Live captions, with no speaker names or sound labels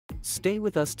Stay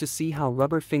with us to see how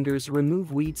rubber fingers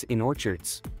remove weeds in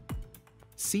orchards.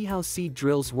 See how seed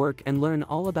drills work and learn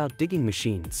all about digging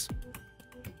machines.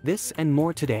 This and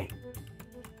more today.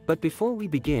 But before we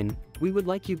begin, we would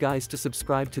like you guys to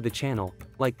subscribe to the channel,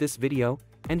 like this video,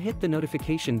 and hit the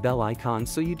notification bell icon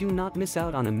so you do not miss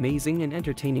out on amazing and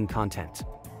entertaining content.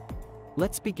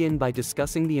 Let's begin by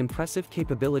discussing the impressive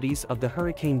capabilities of the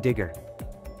Hurricane Digger.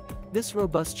 This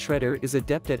robust shredder is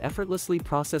adept at effortlessly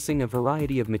processing a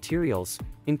variety of materials,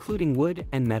 including wood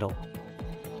and metal.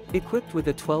 Equipped with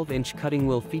a 12-inch cutting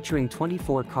wheel featuring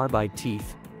 24 carbide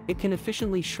teeth, it can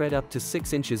efficiently shred up to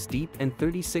 6 inches deep and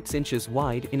 36 inches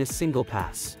wide in a single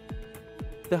pass.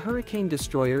 The Hurricane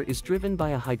Destroyer is driven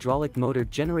by a hydraulic motor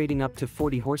generating up to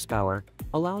 40 horsepower,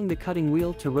 allowing the cutting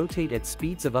wheel to rotate at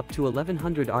speeds of up to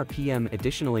 1100 RPM.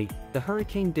 Additionally, the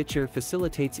Hurricane Ditcher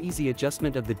facilitates easy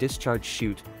adjustment of the discharge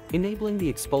chute, enabling the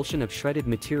expulsion of shredded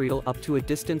material up to a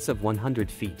distance of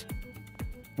 100 feet.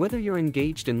 Whether you're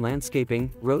engaged in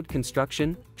landscaping, road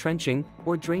construction, trenching,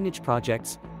 or drainage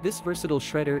projects, this versatile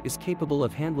shredder is capable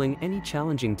of handling any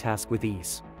challenging task with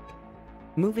ease.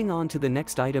 Moving on to the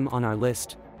next item on our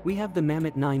list, we have the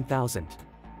Mammoth 9000.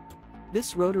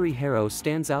 This rotary harrow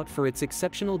stands out for its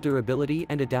exceptional durability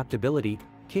and adaptability,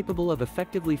 capable of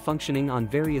effectively functioning on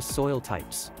various soil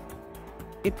types.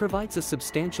 It provides a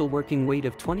substantial working weight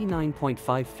of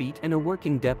 29.5 feet and a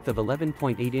working depth of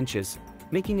 11.8 inches,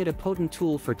 making it a potent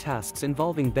tool for tasks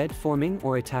involving bed forming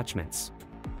or attachments.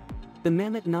 The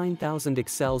Mammoth 9000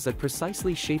 excels at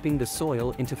precisely shaping the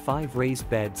soil into 5 raised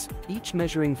beds, each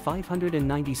measuring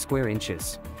 590 square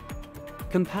inches.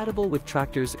 Compatible with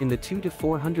tractors in the 200 to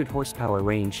 400 horsepower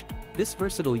range, this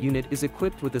versatile unit is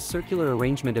equipped with a circular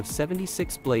arrangement of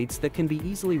 76 blades that can be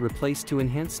easily replaced to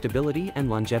enhance stability and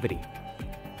longevity.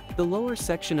 The lower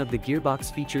section of the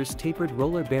gearbox features tapered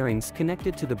roller bearings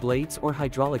connected to the blades or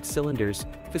hydraulic cylinders,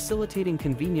 facilitating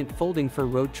convenient folding for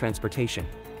road transportation.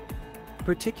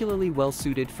 Particularly well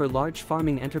suited for large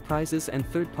farming enterprises and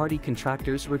third-party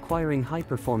contractors requiring high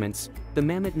performance, the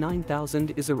Mammoth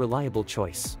 9000 is a reliable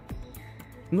choice.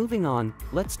 Moving on,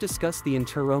 let's discuss the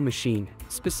Unveiling machine,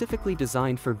 specifically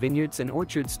designed for vineyards and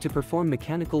orchards to perform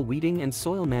mechanical weeding and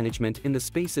soil management in the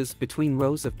spaces between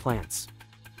rows of plants.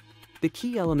 The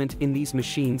key element in these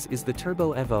machines is the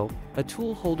Turbo Evo, a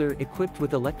tool holder equipped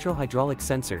with electro-hydraulic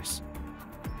sensors.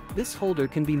 This holder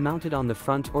can be mounted on the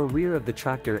front or rear of the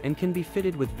tractor and can be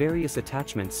fitted with various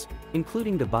attachments,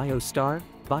 including the BioStar,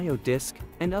 BioDisc,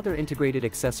 and other integrated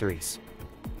accessories.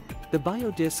 The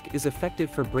BioDisc is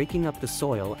effective for breaking up the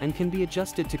soil and can be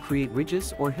adjusted to create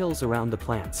ridges or hills around the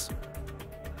plants.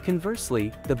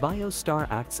 Conversely, the BioStar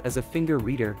acts as a finger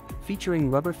reader, featuring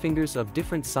rubber fingers of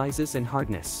different sizes and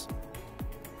hardness.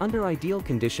 Under ideal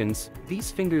conditions, these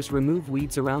fingers remove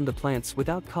weeds around the plants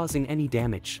without causing any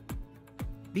damage.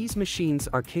 These machines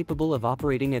are capable of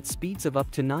operating at speeds of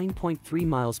up to 9.3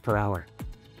 miles per hour.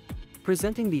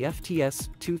 Presenting the FTS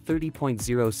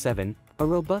 230.07, a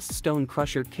robust stone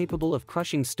crusher capable of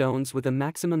crushing stones with a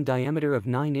maximum diameter of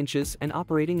 9 inches and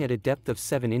operating at a depth of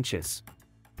 7 inches.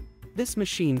 This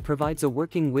machine provides a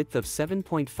working width of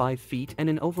 7.5 feet and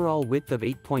an overall width of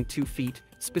 8.2 feet,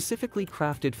 specifically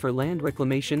crafted for land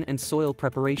reclamation and soil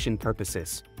preparation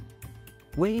purposes.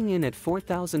 Weighing in at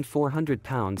 4,400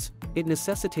 pounds, it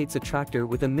necessitates a tractor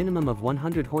with a minimum of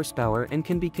 100 horsepower and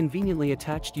can be conveniently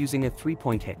attached using a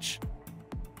 3-point hitch.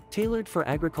 Tailored for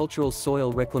agricultural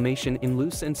soil reclamation in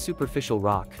loose and superficial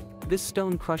rock, this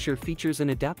stone crusher features an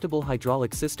adaptable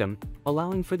hydraulic system,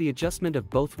 allowing for the adjustment of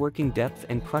both working depth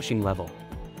and crushing level.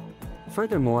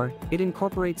 Furthermore, it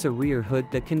incorporates a rear hood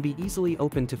that can be easily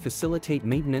opened to facilitate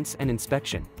maintenance and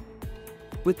inspection.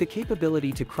 With the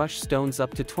capability to crush stones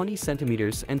up to 20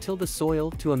 centimeters and till the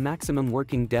soil to a maximum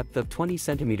working depth of 20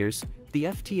 centimeters, the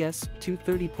FTS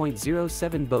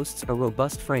 230.07 boasts a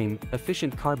robust frame,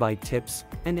 efficient carbide tips,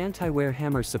 and anti-wear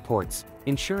hammer supports,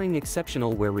 ensuring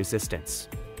exceptional wear resistance.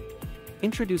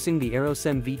 Introducing the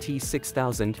Aerosem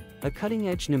VT6000, a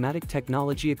cutting-edge pneumatic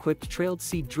technology-equipped trailed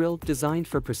seed drill designed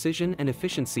for precision and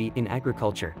efficiency in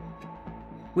agriculture.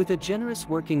 With a generous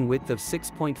working width of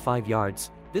 6.5 yards,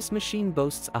 this machine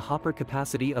boasts a hopper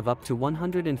capacity of up to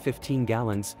 115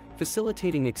 gallons,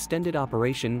 facilitating extended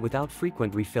operation without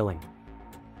frequent refilling.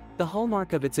 The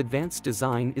hallmark of its advanced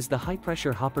design is the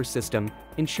high-pressure hopper system,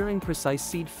 ensuring precise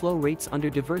seed flow rates under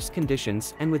diverse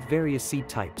conditions and with various seed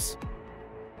types.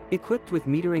 Equipped with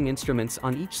metering instruments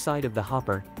on each side of the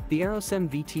hopper, the Aerosem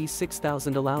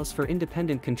VT6000 allows for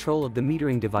independent control of the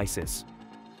metering devices.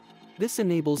 This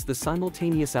enables the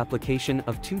simultaneous application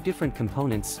of two different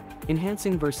components,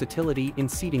 enhancing versatility in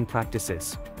seeding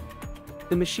practices.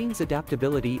 The machine's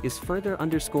adaptability is further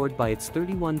underscored by its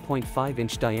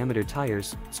 31.5-inch diameter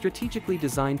tires, strategically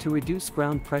designed to reduce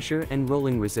ground pressure and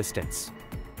rolling resistance.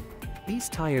 These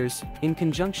tires, in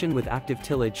conjunction with active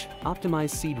tillage,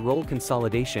 optimize seed roll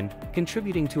consolidation,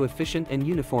 contributing to efficient and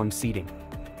uniform seeding.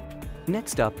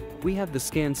 Next up, we have the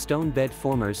Scan stone bed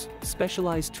formers,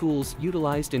 specialized tools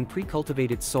utilized in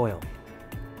pre-cultivated soil.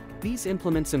 These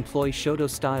implements employ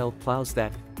Shoto-style plows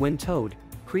that, when towed,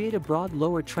 create a broad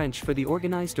lower trench for the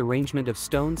organized arrangement of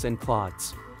stones and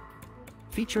clods.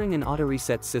 Featuring an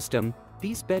auto-reset system,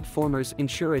 these bed formers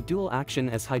ensure a dual action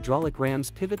as hydraulic rams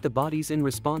pivot the bodies in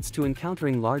response to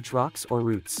encountering large rocks or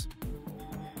roots.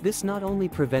 This not only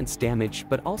prevents damage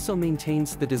but also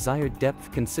maintains the desired depth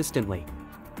consistently.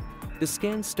 The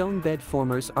Scan stone bed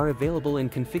formers are available in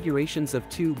configurations of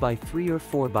 2x3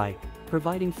 or 4x,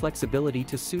 providing flexibility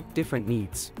to suit different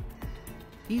needs.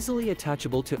 Easily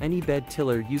attachable to any bed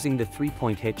tiller using the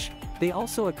 3-point hitch, they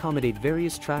also accommodate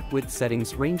various track width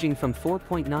settings ranging from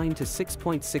 4.9 to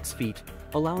 6.6 feet,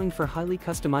 allowing for highly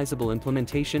customizable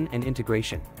implementation and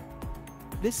integration.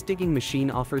 This digging machine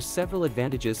offers several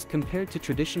advantages compared to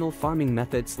traditional farming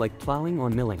methods like plowing or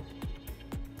milling.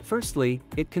 Firstly,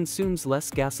 it consumes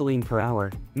less gasoline per hour,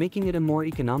 making it a more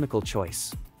economical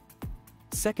choice.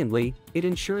 Secondly, it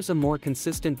ensures a more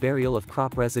consistent burial of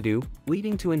crop residue,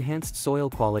 leading to enhanced soil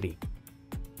quality.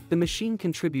 The machine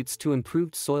contributes to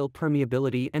improved soil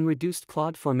permeability and reduced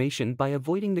clod formation by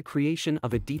avoiding the creation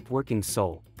of a deep working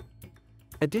soil.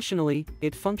 Additionally,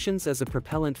 it functions as a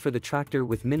propellant for the tractor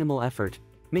with minimal effort,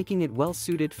 making it well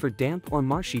suited for damp or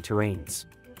marshy terrains.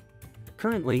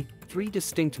 Currently, 3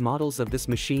 distinct models of this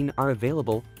machine are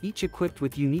available, each equipped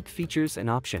with unique features and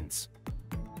options.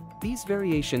 These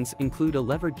variations include a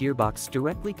lever gearbox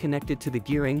directly connected to the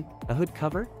gearing, a hood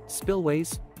cover,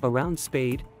 spillways, a round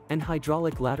spade, and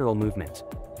hydraulic lateral movement.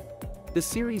 The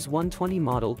Series 120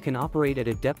 model can operate at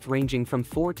a depth ranging from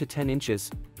 4 to 10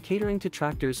 inches, catering to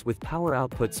tractors with power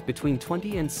outputs between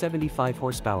 20 and 75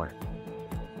 horsepower.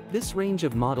 This range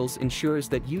of models ensures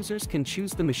that users can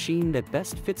choose the machine that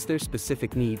best fits their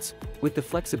specific needs, with the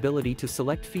flexibility to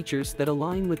select features that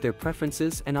align with their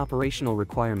preferences and operational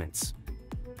requirements.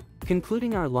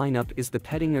 Concluding our lineup is the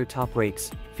Pettinger top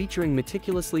rakes, featuring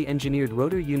meticulously engineered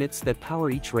rotor units that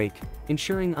power each rake,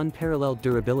 ensuring unparalleled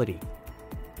durability.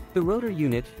 The rotor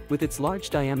unit, with its large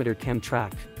diameter cam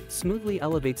track, smoothly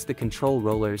elevates the control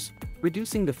rollers,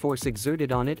 reducing the force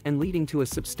exerted on it and leading to a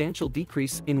substantial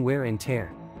decrease in wear and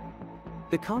tear.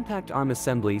 The compact arm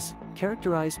assemblies,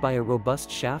 characterized by a robust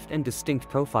shaft and distinct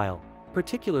profile,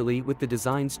 particularly with the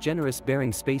design's generous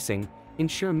bearing spacing,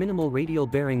 ensure minimal radial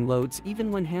bearing loads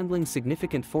even when handling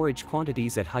significant forage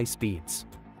quantities at high speeds.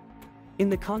 In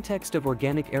the context of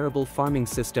organic arable farming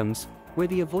systems, where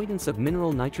the avoidance of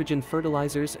mineral nitrogen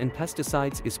fertilizers and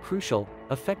pesticides is crucial,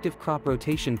 effective crop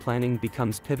rotation planning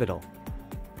becomes pivotal.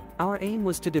 Our aim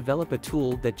was to develop a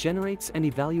tool that generates and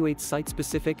evaluates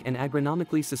site-specific and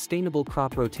agronomically sustainable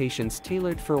crop rotations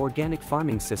tailored for organic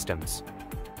farming systems.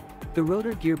 The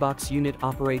rotor gearbox unit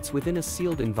operates within a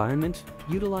sealed environment,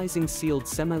 utilizing sealed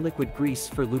semi-liquid grease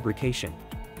for lubrication.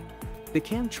 The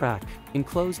cam track,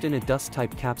 enclosed in a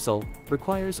dust-type capsule,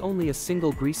 requires only a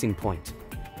single greasing point.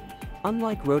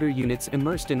 Unlike rotor units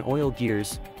immersed in oil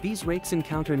gears, these rakes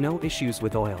encounter no issues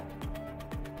with oil.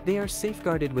 They are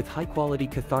safeguarded with high-quality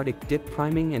cathartic dip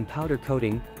priming and powder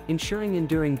coating, ensuring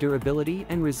enduring durability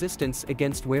and resistance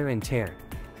against wear and tear.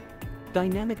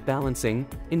 Dynamic balancing,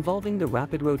 involving the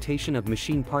rapid rotation of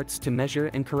machine parts to measure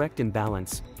and correct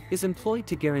imbalance, is employed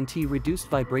to guarantee reduced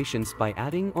vibrations by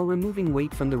adding or removing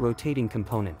weight from the rotating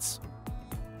components.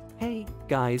 Hey,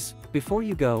 guys, before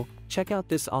you go, check out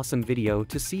this awesome video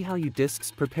to see how you discs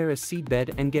prepare a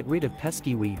seedbed and get rid of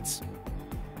pesky weeds.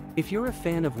 If you're a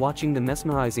fan of watching the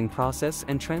mesmerizing process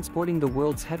and transporting the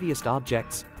world's heaviest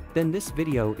objects, then this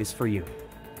video is for you.